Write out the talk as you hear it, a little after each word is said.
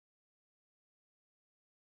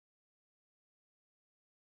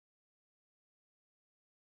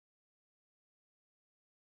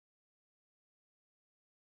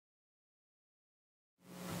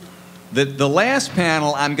The last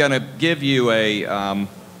panel, I'm going to give you a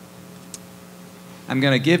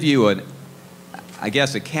I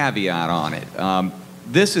guess, a caveat on it.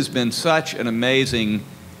 This has been such an amazing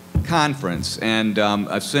conference and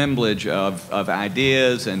assemblage of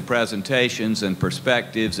ideas and presentations and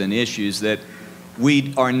perspectives and issues that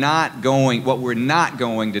what we're not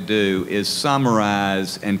going to do is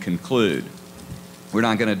summarize and conclude. We're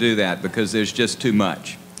not going to do that because there's just too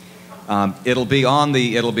much. It'll be on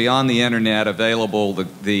the internet available.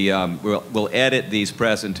 We'll edit these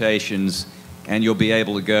presentations, and you'll be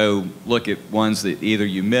able to go look at ones that either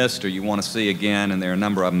you missed or you want to see again, and there are a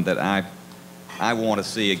number of them that I want to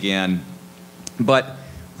see again. But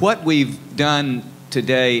what we've done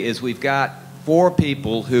today is we've got 4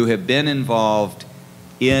 people who have been involved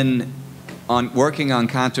in working on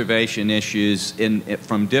conservation issues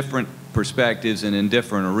from different perspectives and in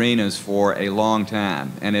different arenas for a long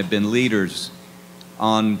time, and have been leaders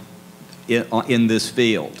in this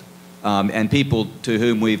field, and people to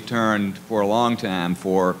whom we've turned for a long time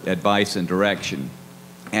for advice and direction.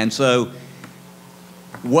 And so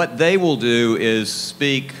what they will do is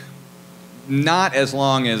speak not as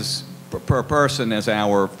long as per person as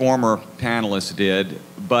our former panelists did,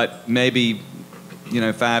 but maybe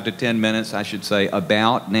 5 to 10 minutes, I should say,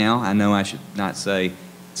 about now. I know I should not say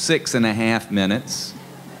 6.5 minutes.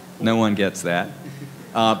 No one gets that.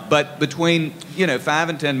 But between 5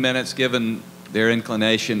 and 10 minutes, given their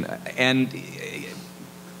inclination, and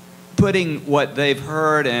putting what they've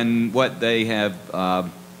heard and what they have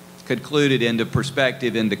concluded into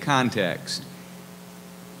perspective, into context.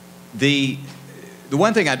 The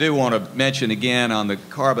one thing I do want to mention again on the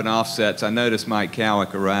carbon offsets, I noticed Mike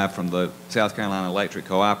Cowick arrived from the South Carolina Electric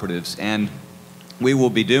Cooperatives, and we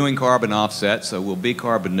will be doing carbon offsets, so we'll be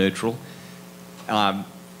carbon neutral. And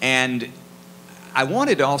I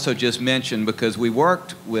wanted to also just mention, because we've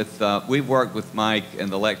worked with Mike and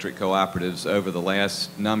the electric cooperatives over the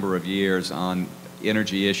last number of years on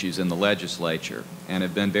energy issues in the legislature, and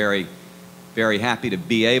have been very, very happy to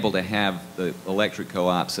be able to have the electric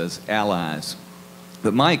co-ops as allies.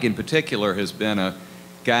 But Mike in particular has been a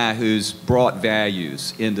guy who's brought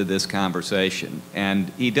values into this conversation, and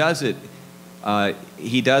he does it,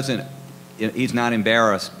 he's not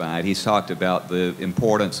embarrassed by it. He's talked about the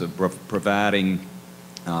importance of providing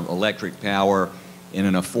electric power in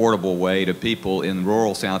an affordable way to people in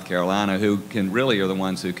rural South Carolina who really are the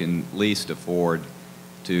ones who can least afford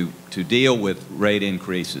to deal with rate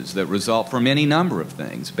increases that result from any number of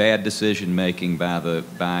things: bad decision making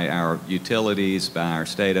by our utilities, by our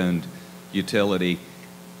state-owned utility.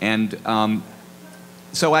 And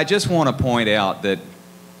so I just want to point out that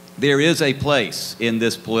there is a place in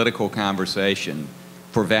this political conversation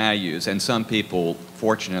for values, and some people,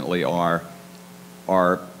 fortunately,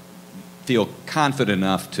 feel confident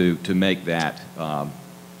enough to make that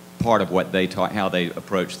part of what they how they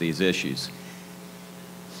approach these issues.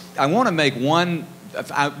 I want to make one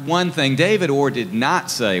thing. David Orr did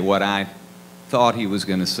not say what I thought he was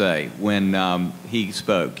going to say when he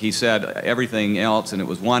spoke. He said everything else, and it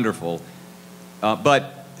was wonderful.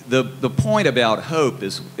 But the point about hope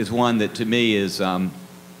is one that to me is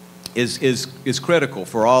critical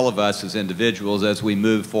for all of us as individuals as we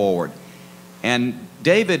move forward. And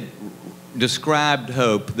David described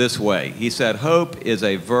hope this way. He said, hope is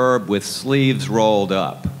a verb with sleeves rolled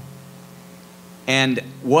up. And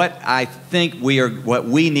what I think what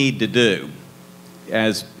we need to do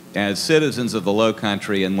as citizens of the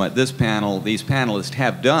Lowcountry, and what these panelists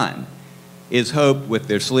have done, is hope with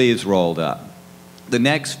their sleeves rolled up. The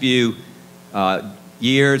next few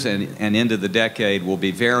years and into the decade will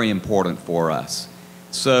be very important for us.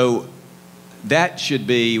 So that should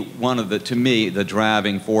be one of to me, the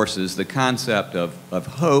driving forces, the concept of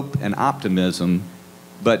hope and optimism,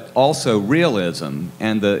 but also realism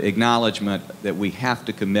and the acknowledgement that we have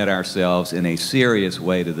to commit ourselves in a serious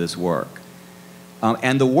way to this work.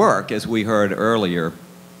 And the work, as we heard earlier,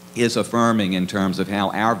 is affirming in terms of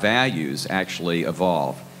how our values actually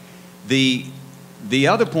evolve. The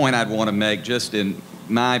other point I'd want to make, just in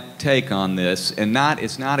my take on this, and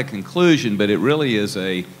it's not a conclusion, but it really is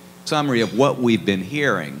a summary of what we've been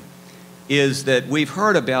hearing, is that we've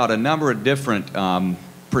heard about a number of different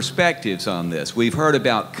perspectives on this. We've heard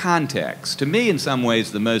about context. To me, in some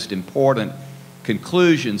ways, the most important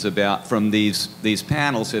conclusions from these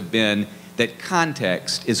panels have been that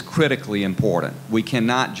context is critically important. We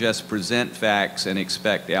cannot just present facts and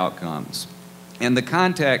expect outcomes. And the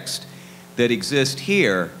context that exists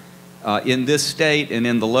here in this state and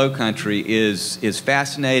in the Lowcountry is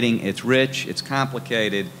fascinating, it's rich, it's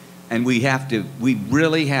complicated, and we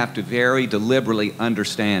really have to very deliberately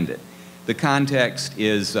understand it. The context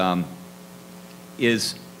is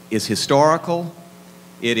is historical,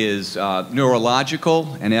 it is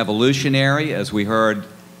neurological and evolutionary, as we heard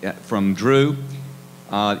from Drew.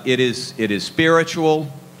 It is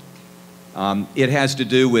spiritual. It has to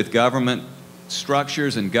do with government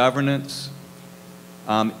structures and governance.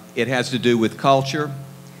 It has to do with culture.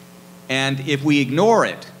 And if we ignore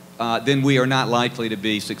it, then we are not likely to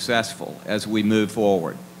be successful as we move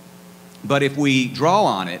forward. But if we draw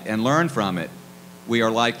on it and learn from it, we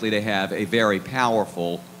are likely to have a very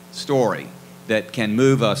powerful story that can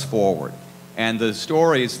move us forward. And the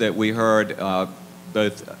stories that we heard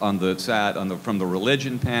both on the side, from the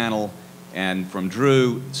religion panel and from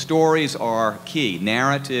Drew, stories are key.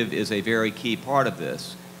 Narrative is a very key part of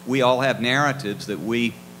this. We all have narratives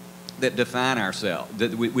that define ourselves,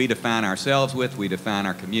 that we define ourselves with, we define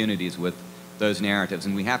our communities with those narratives,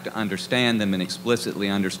 and we have to understand them and explicitly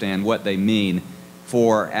understand what they mean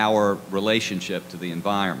for our relationship to the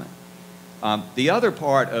environment. The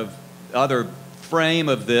other frame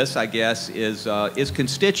of this, I guess, is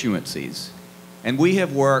constituencies. And we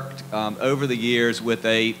have worked over the years with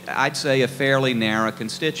I'd say, a fairly narrow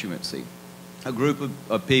constituency. A group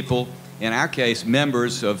of people, in our case,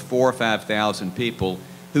 members of 4,000 or 5,000 people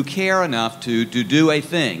who care enough to do a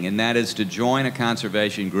thing, and that is to join a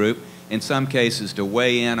conservation group, in some cases to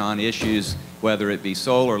weigh in on issues, whether it be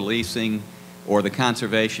solar leasing or the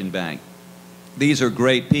conservation bank. These are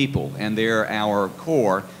great people, and they're our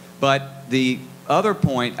core, but the other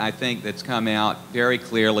point I think that's come out very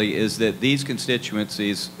clearly is that these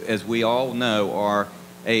constituencies, as we all know, are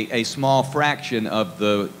a small fraction of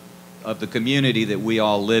the community that we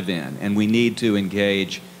all live in, and we need to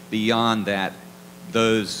engage beyond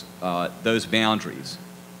those boundaries.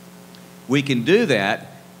 We can do that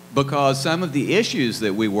because some of the issues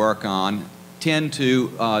that we work on tend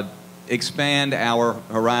to expand our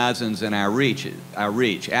horizons and our reach.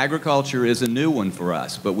 Agriculture is a new one for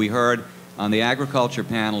us, but we heard on the agriculture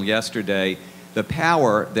panel yesterday the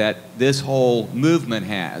power that this whole movement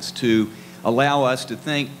has to allow us to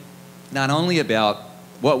think not only about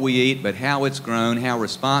what we eat, but how it's grown, how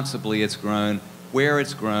responsibly it's grown, where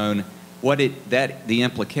it's grown, the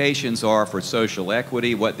implications are for social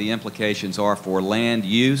equity, what the implications are for land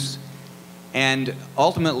use, and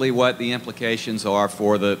ultimately what the implications are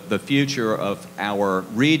for the future of our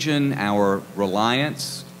region, our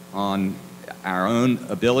reliance on our own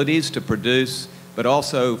abilities to produce, but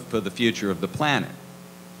also for the future of the planet.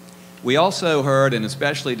 We also heard, and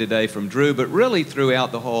especially today from Drew, but really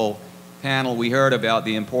throughout the whole panel, we heard about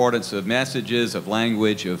the importance of messages, of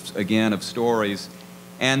language, of stories.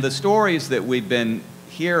 And the stories that we've been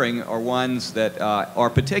hearing are ones that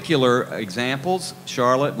are particular examples.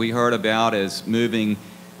 Charlotte, we heard about as moving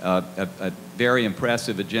a very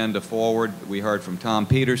impressive agenda forward. We heard from Tom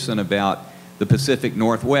Peterson about the Pacific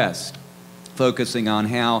Northwest, focusing on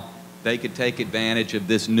how they could take advantage of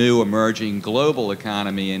this new emerging global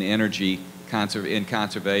economy in energy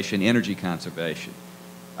conservation.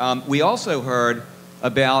 We also heard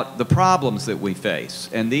about the problems that we face,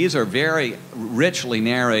 and these are very richly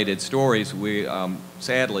narrated stories.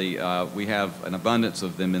 Sadly, we have an abundance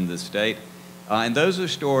of them in this state, and those are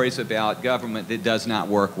stories about government that does not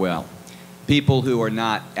work well, people who are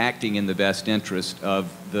not acting in the best interest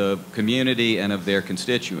of the community and of their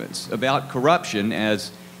constituents, about corruption,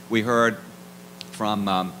 as we heard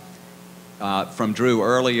from Drew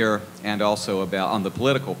earlier, and also about on the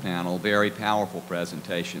political panel, very powerful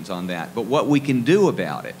presentations on that. But what we can do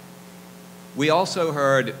about it. We also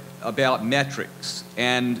heard about metrics,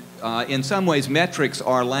 and in some ways metrics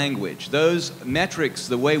are language. Those metrics,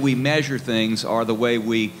 the way we measure things, are the way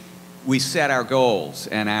we set our goals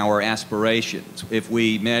and our aspirations. If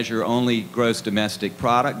we measure only gross domestic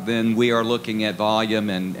product, then we are looking at volume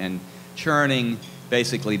and churning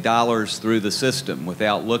basically dollars through the system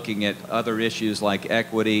without looking at other issues like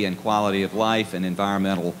equity and quality of life and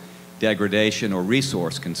environmental degradation or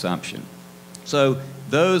resource consumption. So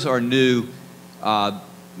those are new.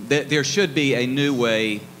 There should be a new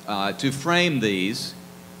way to frame these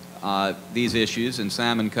issues, and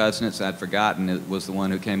Simon Kuznets, I'd forgotten, was the one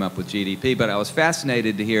who came up with GDP, but I was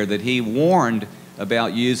fascinated to hear that he warned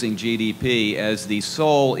about using GDP as the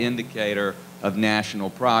sole indicator of national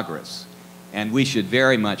progress. And we should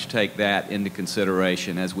very much take that into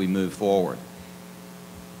consideration as we move forward.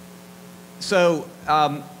 So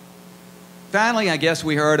finally, I guess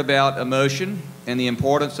we heard about emotion and the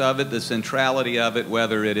importance of it, the centrality of it,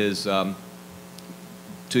 whether it is to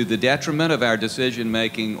the detriment of our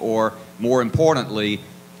decision-making or, more importantly,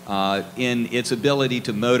 in its ability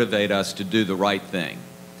to motivate us to do the right thing.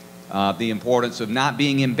 The importance of not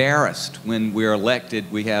being embarrassed when we're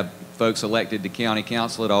elected. We have folks elected to county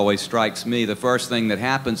council, it always strikes me, the first thing that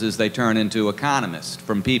happens is they turn into economists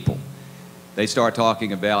from people. They start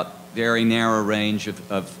talking about very narrow range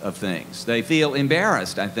of things. They feel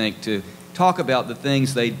embarrassed, I think, to talk about the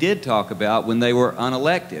things they did talk about when they were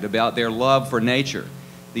unelected, about their love for nature,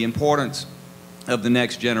 the importance of the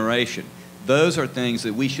next generation. Those are things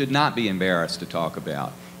that we should not be embarrassed to talk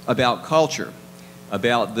about culture,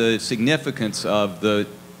 about the significance of the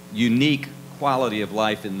unique quality of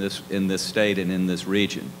life in this state and in this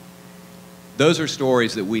region. Those are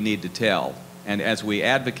stories that we need to tell, and as we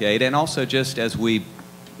advocate, and also just as we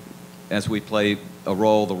play the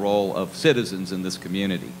role of citizens in this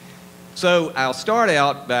community. So I'll start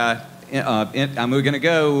out by, we're going to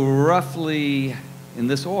go roughly in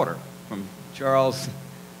this order, from Charles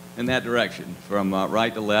in that direction, from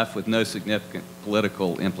right to left, with no significant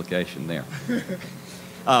political implication there.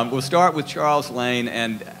 We'll start with Charles Lane,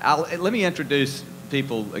 and let me introduce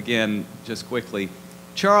people again just quickly.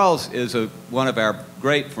 Charles is one of our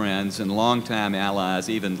great friends and longtime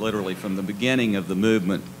allies, even literally from the beginning of the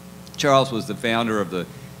movement. Charles was the founder of the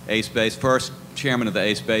first chairman of the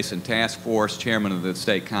Ace Basin Taskforce, chairman of the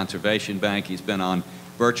State Conservation Bank. He's been on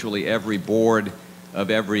virtually every board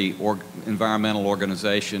of every environmental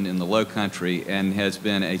organization in the Lowcountry and has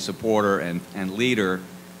been a supporter and leader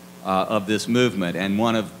of this movement. And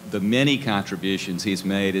one of the many contributions he's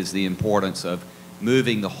made is the importance of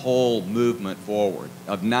moving the whole movement forward,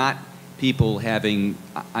 of not people having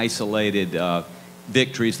isolated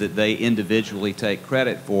victories that they individually take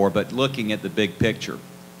credit for, but looking at the big picture.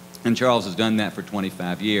 And Charles has done that for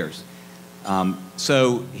 25 years.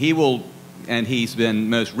 So he will, and he's been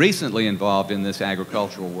most recently involved in this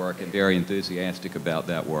agricultural work and very enthusiastic about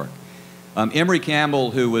that work. Emory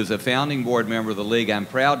Campbell, who was a founding board member of the League, I'm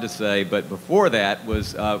proud to say, but before that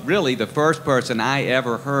was really the first person I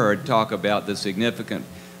ever heard talk about the significant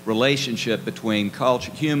relationship between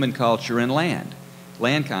human culture and land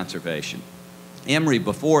conservation. Emory,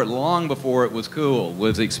 long before it was cool,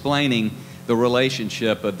 was explaining the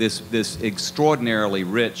relationship of this extraordinarily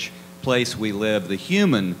rich place we live, the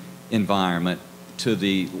human environment, to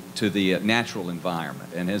the natural environment,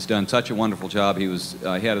 and has done such a wonderful job. He was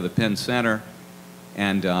head of the Penn Center,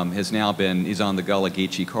 and has now he's on the Gullah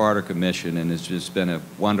Geechee Carter Commission, and has just been a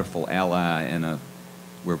wonderful ally, and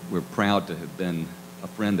we're proud to have been a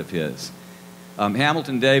friend of his.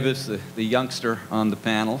 Hamilton Davis, the youngster on the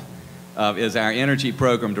panel, is our energy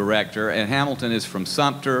program director, and Hamilton is from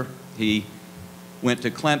Sumter. He went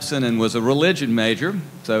to Clemson and was a religion major,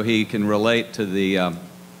 so he can relate to the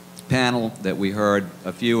panel that we heard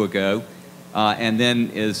a few ago, and then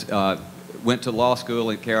went to law school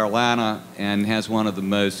in Carolina and has one of the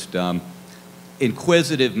most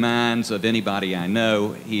inquisitive minds of anybody I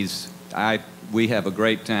know. We have a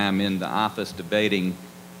great time in the office debating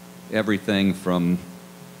everything from,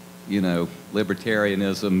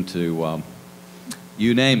 libertarianism to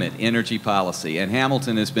you name it, energy policy. And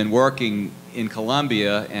Hamilton has been working in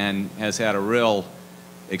Columbia and has had a real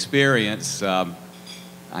experience,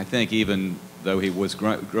 I think, even though he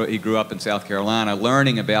grew up in South Carolina,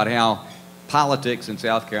 learning about how politics in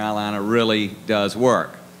South Carolina really does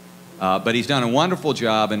work. But he's done a wonderful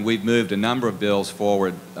job, and we've moved a number of bills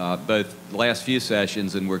forward, both the last few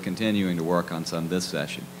sessions, and we're continuing to work on some this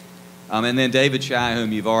session. And then David Shai,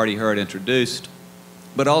 whom you've already heard introduced,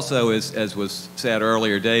 but also, as was said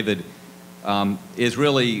earlier, David is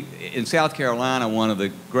really, in South Carolina, one of the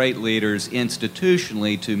great leaders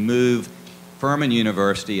institutionally to move Furman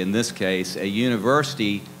University, in this case, a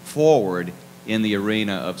university forward in the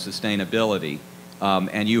arena of sustainability.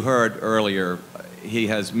 And you heard earlier, he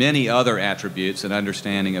has many other attributes, an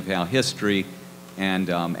understanding of how history and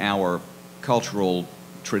our cultural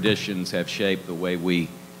traditions have shaped the way we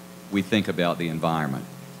think about the environment.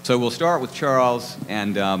 So we'll start with Charles,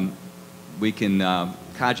 and we can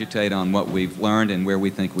cogitate on what we've learned and where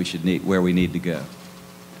we think where we need to go.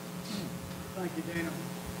 Thank you, Dana.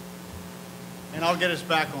 And I'll get us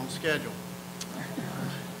back on schedule.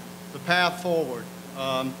 The path forward.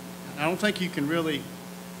 I don't think you can really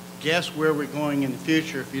guess where we're going in the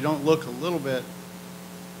future if you don't look a little bit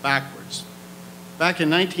backwards. Back in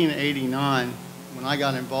 1989, when I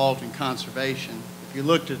got involved in conservation, if you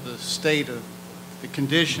looked at the state of the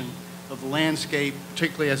condition of the landscape,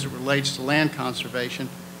 particularly as it relates to land conservation,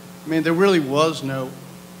 I mean, there really was no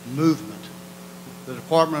movement. The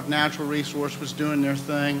Department of Natural Resources was doing their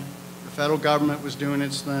thing. The federal government was doing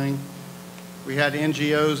its thing. We had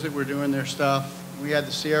NGOs that were doing their stuff. We had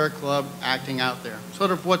the Sierra Club acting out there.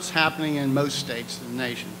 Sort of what's happening in most states in the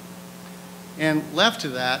nation. And left to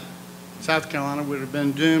that, South Carolina would have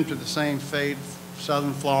been doomed to the same fate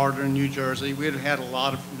southern Florida and New Jersey. We had had a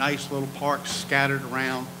lot of nice little parks scattered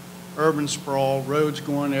around, urban sprawl, roads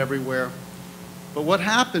going everywhere. But what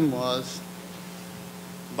happened was,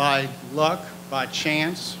 by luck, by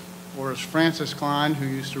chance, or as Francis Klein, who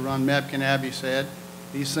used to run Mebkin Abbey, said,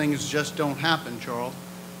 these things just don't happen, Charles.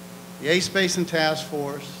 The Ace Basin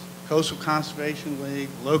Taskforce, Coastal Conservation League,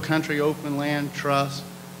 Lowcountry Open Land Trust,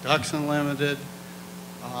 Ducks Unlimited,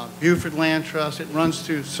 Buford Land Trust, it runs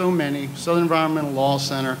through so many, Southern Environmental Law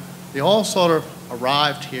Center, they all sort of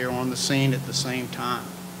arrived here on the scene at the same time.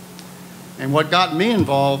 And what got me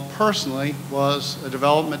involved personally was a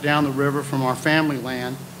development down the river from our family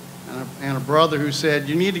land, and a brother who said,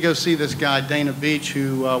 you need to go see this guy, Dana Beach,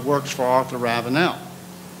 who works for Arthur Ravenel.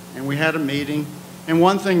 And we had a meeting, and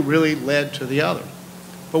one thing really led to the other.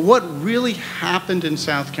 But what really happened in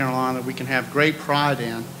South Carolina we can have great pride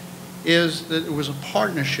in is that it was a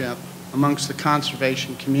partnership amongst the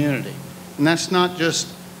conservation community. And that's not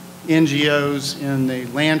just NGOs in the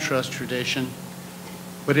land trust tradition,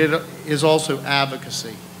 but it is also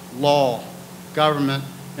advocacy, law, government,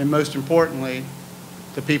 and most importantly,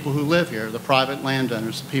 the people who live here, the private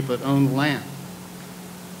landowners, the people that own the land.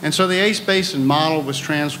 And so the Ace Basin model was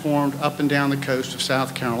transformed up and down the coast of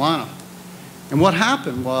South Carolina. And what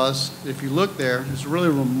happened was, if you look there, it's really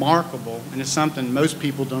remarkable, and it's something most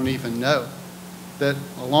people don't even know, that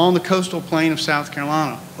along the coastal plain of South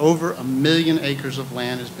Carolina, over 1 million acres of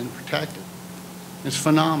land has been protected. It's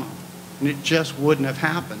phenomenal, and it just wouldn't have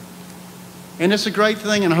happened. And it's a great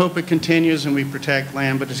thing, and I hope it continues and we protect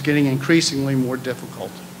land, but it's getting increasingly more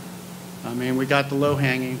difficult. I mean, we got the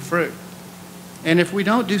low-hanging fruit. And if we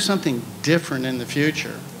don't do something different in the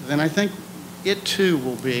future, then I think it too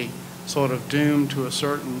will be sort of doomed to a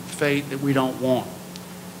certain fate that we don't want.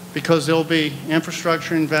 Because there'll be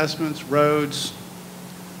infrastructure investments, roads,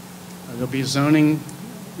 there'll be zoning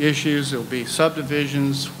issues, there'll be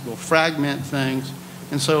subdivisions, we'll fragment things.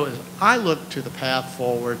 And so as I look to the path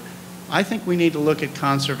forward, I think we need to look at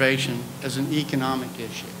conservation as an economic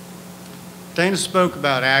issue. Dana spoke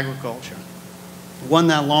about agriculture. It wasn't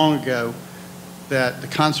that long ago that the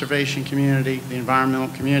conservation community, the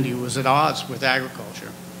environmental community, was at odds with agriculture.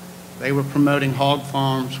 They were promoting hog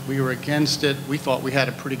farms. We were against it. We thought we had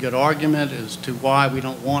a pretty good argument as to why we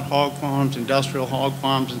don't want hog farms, industrial hog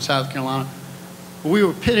farms in South Carolina. But we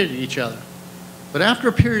were pitted at each other. But after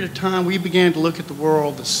a period of time, we began to look at the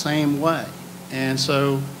world the same way. And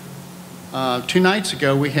so 2 nights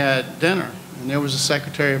ago, we had dinner, and there was a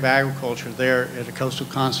Secretary of Agriculture there at the Coastal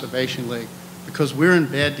Conservation League, because we're in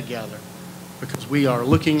bed together, because we are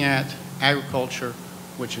looking at agriculture,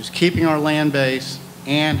 which is keeping our land base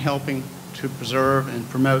and helping to preserve and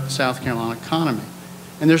promote the South Carolina economy.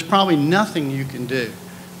 And there's probably nothing you can do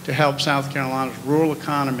to help South Carolina's rural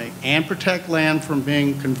economy and protect land from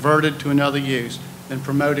being converted to another use than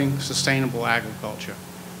promoting sustainable agriculture.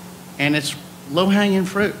 And it's low-hanging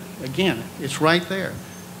fruit. Again, it's right there.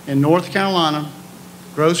 In North Carolina,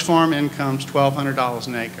 gross farm income's $1,200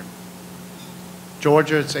 an acre.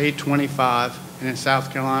 Georgia, it's $825, and in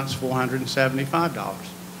South Carolina, it's $475.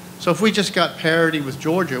 So if we just got parity with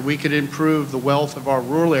Georgia, we could improve the wealth of our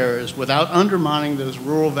rural areas without undermining those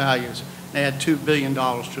rural values and add $2 billion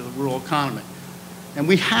to the rural economy. And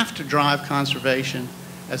we have to drive conservation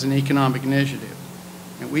as an economic initiative.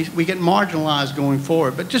 And we get marginalized going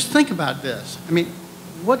forward. But just think about this. I mean,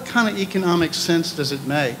 what kind of economic sense does it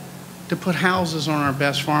make to put houses on our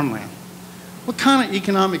best farmland? What kind of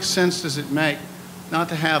economic sense does it make not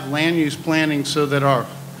to have land use planning so that our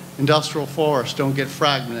industrial forests don't get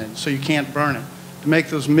fragmented, so you can't burn it, to make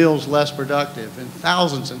those mills less productive, and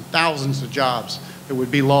thousands of jobs that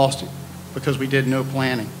would be lost because we did no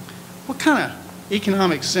planning? What kind of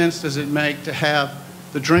economic sense does it make to have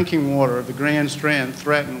the drinking water of the Grand Strand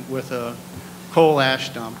threatened with a coal ash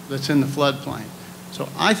dump that's in the floodplain? So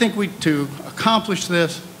I think to accomplish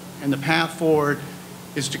this, and the path forward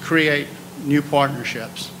is to create new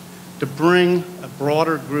partnerships, to bring a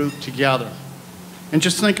broader group together. And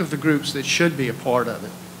just think of the groups that should be a part of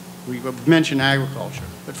it. We mentioned agriculture,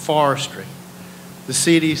 but forestry, the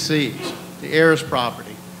CDCs, the heirs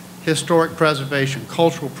property, historic preservation,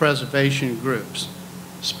 cultural preservation groups,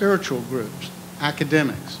 spiritual groups,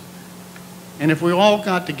 academics. And if we all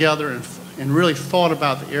got together and really thought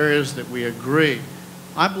about the areas that we agree,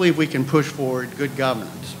 I believe we can push forward good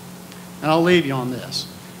governance. And I'll leave you on this.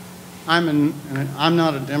 I'm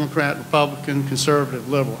not a Democrat, Republican, conservative,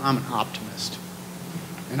 liberal. I'm an optimist.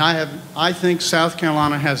 And I think South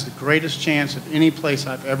Carolina has the greatest chance of any place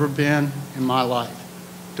I've ever been in my life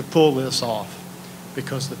to pull this off,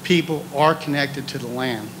 because the people are connected to the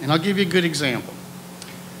land. And I'll give you a good example.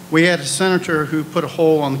 We had a senator who put a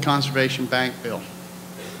hole on the Conservation Bank bill.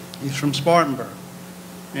 He's from Spartanburg.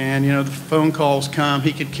 And, you know, the phone calls come,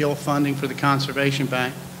 he could kill funding for the Conservation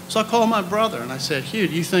Bank. So I called my brother and I said, Hugh,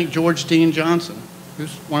 do you think George Dean Johnson,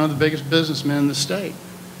 who's one of the biggest businessmen in the state,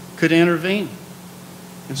 could intervene?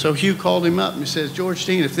 And so Hugh called him up and he says, George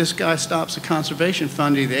Dean, if this guy stops the conservation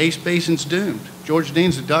funding, the Ace Basin's doomed. George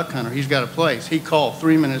Dean's a duck hunter. He's got a place. He called.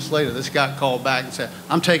 3 minutes later, this guy called back and said,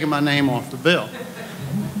 I'm taking my name off the bill.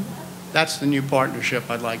 That's the new partnership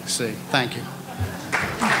I'd like to see. Thank you.